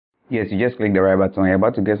Yes, you just click the right button. You're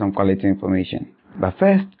about to get some quality information. But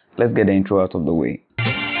first, let's get the intro out of the way.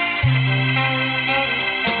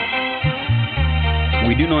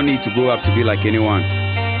 We do not need to grow up to be like anyone.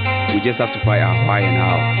 We just have to find our why and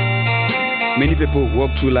how. Many people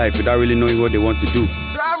walk through life without really knowing what they want to do.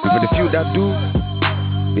 And for the few that do,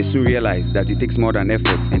 they soon realize that it takes more than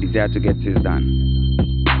effort and desire to get things done.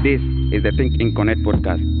 This is the Think Inc. Connect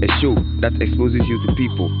podcast, a show that exposes you to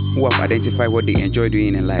people who have identified what they enjoy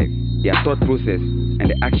doing in life, their thought process, and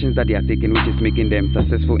the actions that they are taking which is making them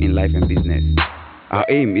successful in life and business. Our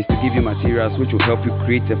aim is to give you materials which will help you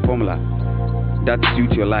create a formula that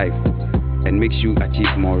suits your life and makes you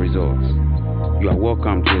achieve more results. You are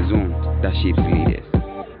welcome to a zone that shapes leaders.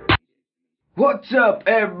 What's up,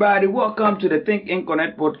 everybody? Welcome to the Think Inc.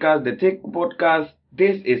 Connect podcast, the Tech podcast.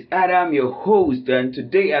 This is Adam, your host, and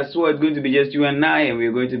today as well it's going to be just you and I, and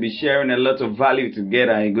we're going to be sharing a lot of value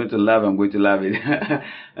together. You're going to love. I'm going to love it.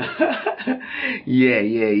 Yeah.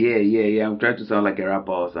 I'm trying to sound like a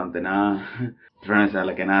rapper or something. Trying to sound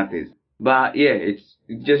like an artist. But yeah, it's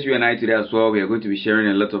just you and I today as well. We are going to be sharing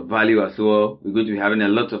a lot of value as well. We're going to be having a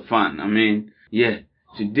lot of fun.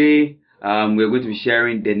 Today we're going to be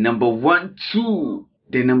sharing the number one tool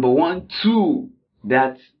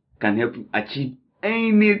that can help you achieve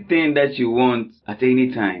anything that you want at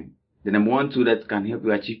any time. The number one tool that can help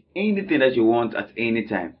you achieve anything that you want at any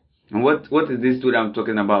time. And what is this tool that I'm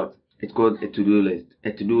talking about? It's called a to-do list.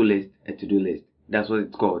 A to-do list. That's what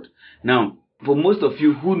it's called. Now, for most of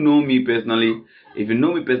you who know me personally, if you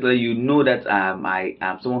know me personally, you know that I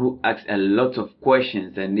am someone who asks a lot of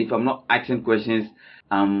questions. And if I'm not asking questions,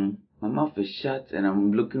 my mouth is shut and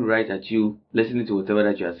I'm looking right at you, listening to whatever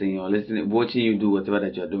that you are saying or watching you do whatever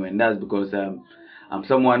that you are doing. That's because I'm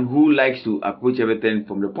someone who likes to approach everything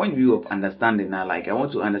from the point of view of understanding. I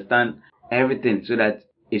want to understand everything so that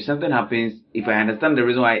if something happens, if I understand the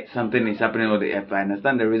reason why something is happening, or if I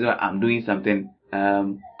understand the reason why I'm doing something,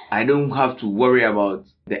 I don't have to worry about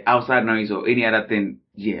the outside noise or any other thing.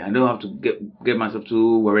 Yeah, I don't have to get myself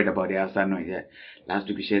too worried about the outside noise. Yeah, last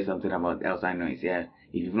week we shared something about the outside noise. Yeah,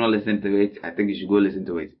 if you've not listened to it, I think you should go listen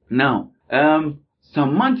to it. Now,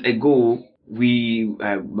 some months ago,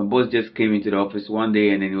 my boss just came into the office one day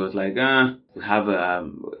and then he was like, we have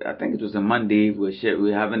I think it was a Monday.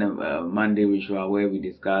 We're having a Monday ritual where we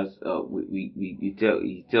discuss.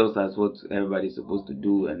 He tells us what everybody's supposed to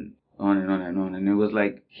do and on and on and on. And it was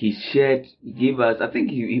like he gave us. I think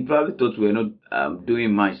he probably thought we were not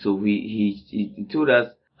doing much, so he told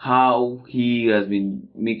us how he has been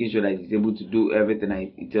making sure that he's able to do everything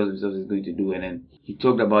he tells himself he's going to do. And then he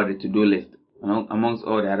talked about the to-do list. Amongst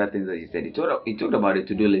all the other things that he said, he talked about the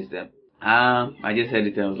to-do list. I just heard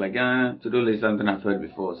it and I was like, to-do list is something I've heard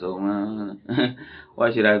before, so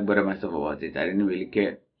why should I bother myself about it? I didn't really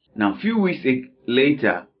care. Now, a few weeks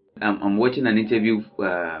later, I'm watching an interview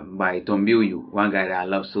by Tom Bilyeu, one guy that I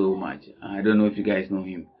love so much. I don't know if you guys know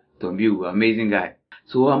him. Tom Bilyeu, amazing guy.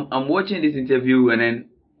 So I'm watching this interview, and then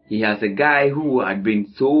he has a guy who had been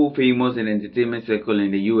so famous in the entertainment circle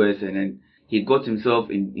in the US, and then he got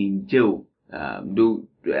himself in jail. Doing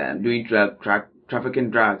trafficking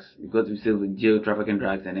drugs. He got himself in jail trafficking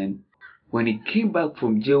drugs, and then when he came back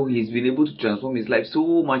from jail, he's been able to transform his life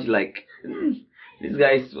so much. Like this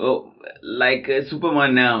guy is like a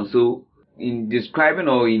Superman now. So in describing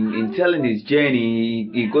or in telling his journey,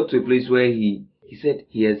 he got to a place where he said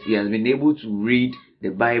he has been able to read the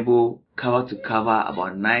Bible cover to cover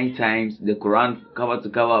about 9 times, the Quran cover to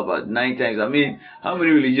cover about 9 times. I mean, how many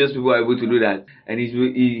religious people are able to do that? And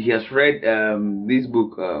he has read this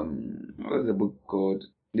book, what's the book called?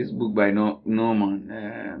 This book by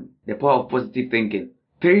Norman, The Power of Positive Thinking.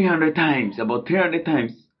 300 times, about 300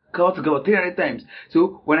 times, cover to cover 300 times.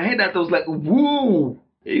 So when I heard that, I was like, whoa!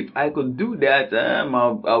 If I could do that,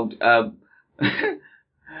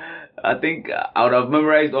 I think I would have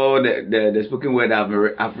memorized all the spoken word I've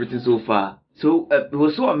written so far. So it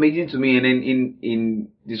was so amazing to me. And then in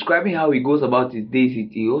describing how he goes about his days,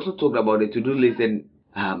 he also talked about the to-do list. And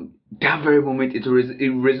that very moment, it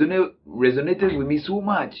resonated with me so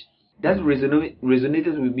much. That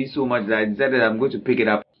resonated with me so much that I decided I'm going to pick it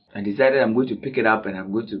up. And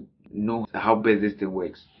I'm going to know how best this thing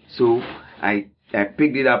works. So I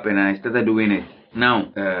picked it up and I started doing it.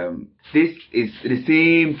 Now, this is the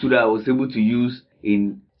same tool that I was able to use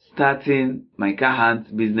in starting my car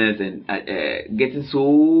hunt business and getting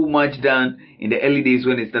so much done in the early days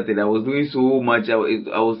when it started. I was doing so much. I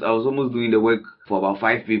was almost doing the work for about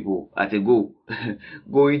 5 people at a go,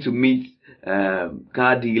 going to meet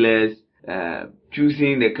car dealers,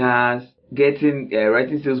 choosing the cars, getting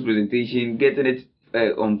writing sales presentation, getting it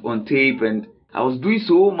on tape and I was doing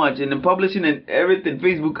so much and then publishing and everything,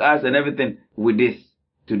 Facebook ads and everything with this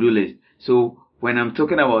to-do list. So when I'm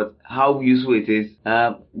talking about how useful it is,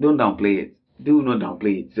 don't downplay it. Do not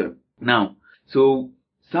downplay it. So now, so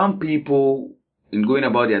some people in going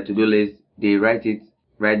about their to-do list, they write it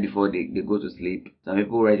right before they go to sleep. Some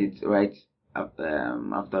people write it right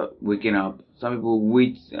after waking up. Some people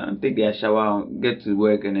wait and take their shower, get to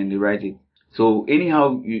work, and then they write it. So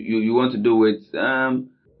anyhow you want to do it,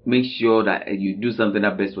 make sure that you do something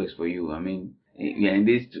that best works for you. I mean, yeah, and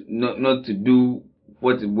this not to do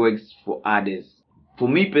what works for others. For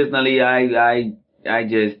me personally, I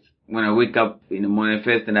just, when I wake up in the morning,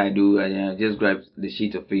 first thing I do, I just grab the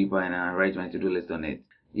sheet of paper and I write my to-do list on it.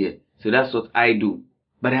 Yeah, so that's what I do.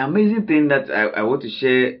 But the amazing thing that I want to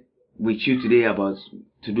share with you today about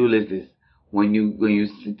to-do list is when you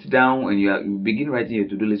sit down and you begin writing your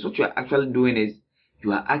to-do list, what you are actually doing is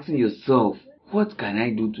you are asking yourself, what can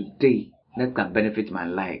I do today that can benefit my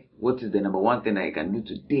life? What is the number one thing that I can do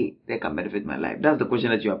today that can benefit my life? That's the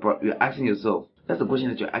question that you're asking yourself. That's the question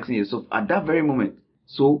that you're asking yourself at that very moment.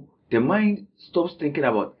 So the mind stops thinking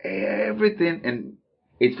about everything and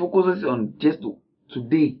it focuses on just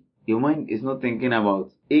today. Your mind is not thinking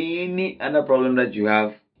about any other problem that you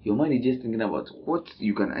have. Your mind is just thinking about what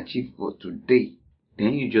you can achieve for today.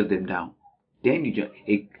 Then you jot them down. Then you just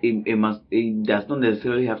it does not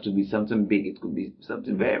necessarily have to be something big. It could be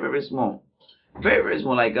something very, very small. Very, very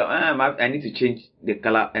small. Like I need to change the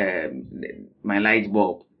color my light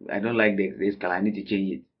bulb. I don't like this color. I need to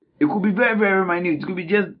change it. It could be very, very minute. It could be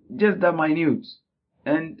just that minute.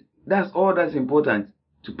 And that's all that's important,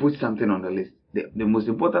 to put something on the list. The most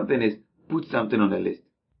important thing is put something on the list.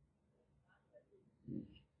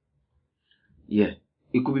 Yeah.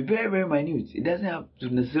 It could be very, very minute. It doesn't have to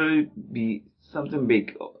necessarily be something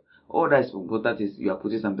big. All that's important is you are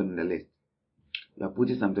putting something on the list. You are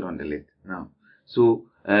putting something on the list now. So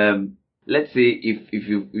let's say if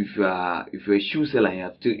you're a shoe seller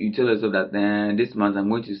and you tell yourself that this month I'm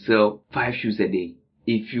going to sell 5 shoes a day.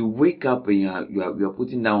 If you wake up and you are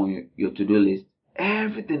putting down your to-do list,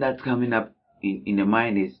 everything that's coming up in the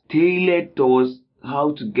mind is tailored towards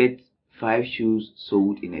how to get 5 shoes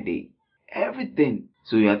sold in a day. Everything.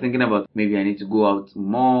 So you are thinking about, maybe I need to go out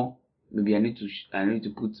more. Maybe I need to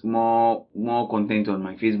put more content on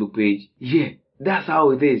my Facebook page. Yeah, that's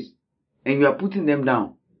how it is. And you are putting them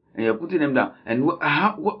down. And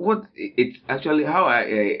what it's actually how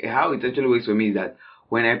it actually works for me is that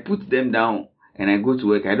when I put them down and I go to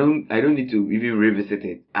work, I don't need to even revisit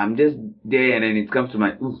it. I'm just there, and then it comes to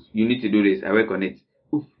my, oof, you need to do this, I work on it.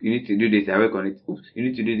 Oof, you need to do this, I work on it. Oof, you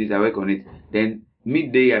need to do this, I work on it. Then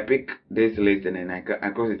midday I pick this list and then I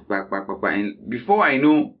cross it back, and before I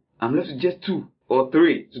know, I'm left with just 2 or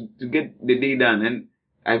 3 to get the day done. And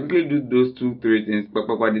I quickly do those 2-3 things,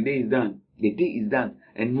 the day is done. The day is done.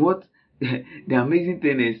 And what the amazing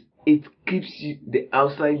thing is, it keeps the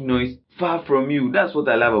outside noise far from you. That's what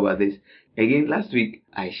I love about this. Again, last week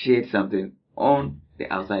I shared something on the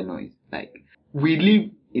outside noise. Like, we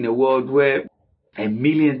live in a world where a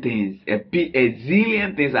million things, a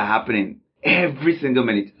zillion things are happening every single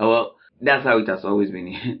minute. Well, that's how it has always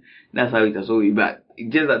been. That's how it has always been. But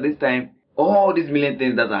just at this time, all these million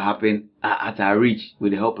things that are happening are at our reach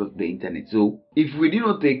with the help of the internet. So if we do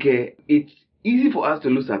not take care, it's easy for us to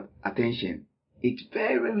lose attention. It's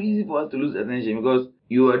very, very easy for us to lose attention, because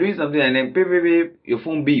you are doing something and then your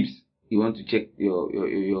phone beeps. You want to check your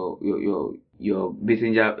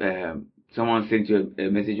messenger. Someone sent you a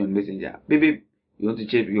message on Messenger. You want to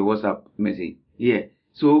check your WhatsApp message. Yeah.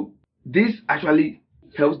 So this actually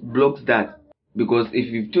helps blocks that, because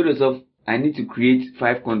if you've told yourself, I need to create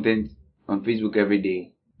 5 content on Facebook every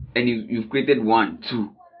day, and you've created 1, 2,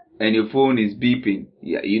 and your phone is beeping,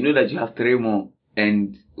 yeah, you know that you have 3 more.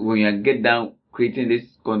 And when you get down creating this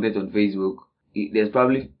content on Facebook, there's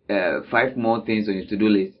probably 5 more things on your to-do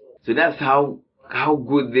list. So that's how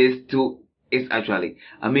good this tool is actually.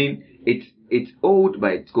 I mean, it's old,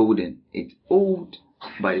 but it's golden. It's old,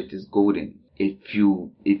 but it is golden. If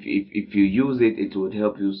you use it, it will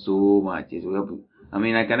help you so much. It will help you. I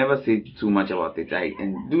mean, I can never say too much about it.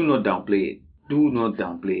 And do not downplay it. Do not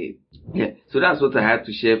downplay it. Yeah. So that's what I had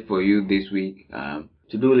to share for you this week.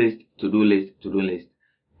 To-do list.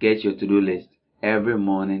 Get your to-do list every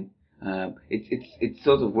morning. It's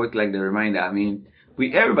sort of work like the reminder. I mean,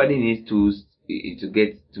 everybody needs tools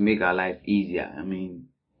to make our life easier. I mean,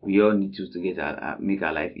 we all need tools to make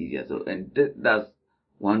our life easier. So, and that's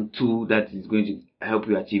one tool that is going to help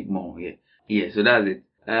you achieve more. Yeah. So that's it.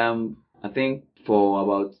 I think for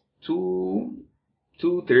about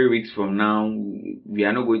 2-3 weeks from now, we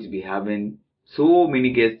are not going to be having so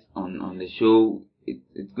many guests on the show.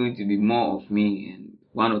 it's going to be more of me and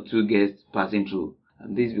one or two guests passing through.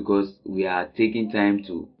 And this is because we are taking time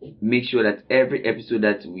to make sure that every episode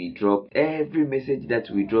that we drop, every message that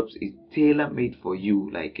we drop is tailor-made for you.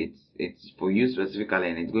 Like it's for you specifically,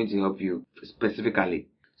 and it's going to help you specifically.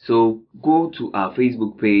 So go to our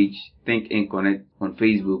Facebook page, Think and Connect on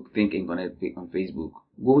Facebook, Think and Connect on Facebook.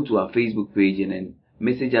 Go to our Facebook page and then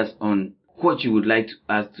message us on what you would like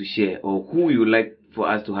us to share or who you would like for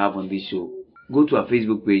us to have on this show. Go to our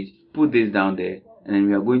Facebook page, put this down there, and then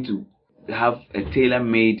we are going to have a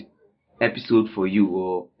tailor-made episode for you,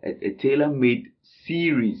 or a tailor-made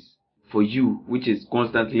series for you, which is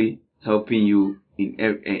constantly helping you in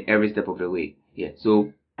every step of the way. Yeah,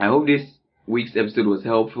 so I hope this week's episode was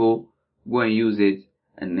helpful. Go and use it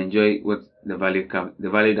and enjoy what the value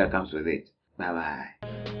that comes with it. Bye bye.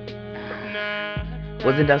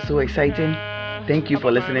 Wasn't that so exciting? Thank you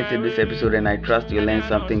for listening to this episode, and I trust you learned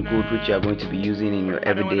something good which you are going to be using in your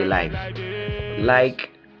everyday life. Like,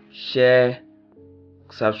 share,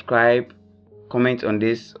 subscribe, comment on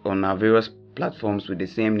this on our various platforms with the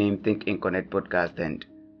same name, Think and Connect Podcast. And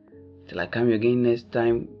till I come again next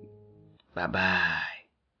time, bye bye.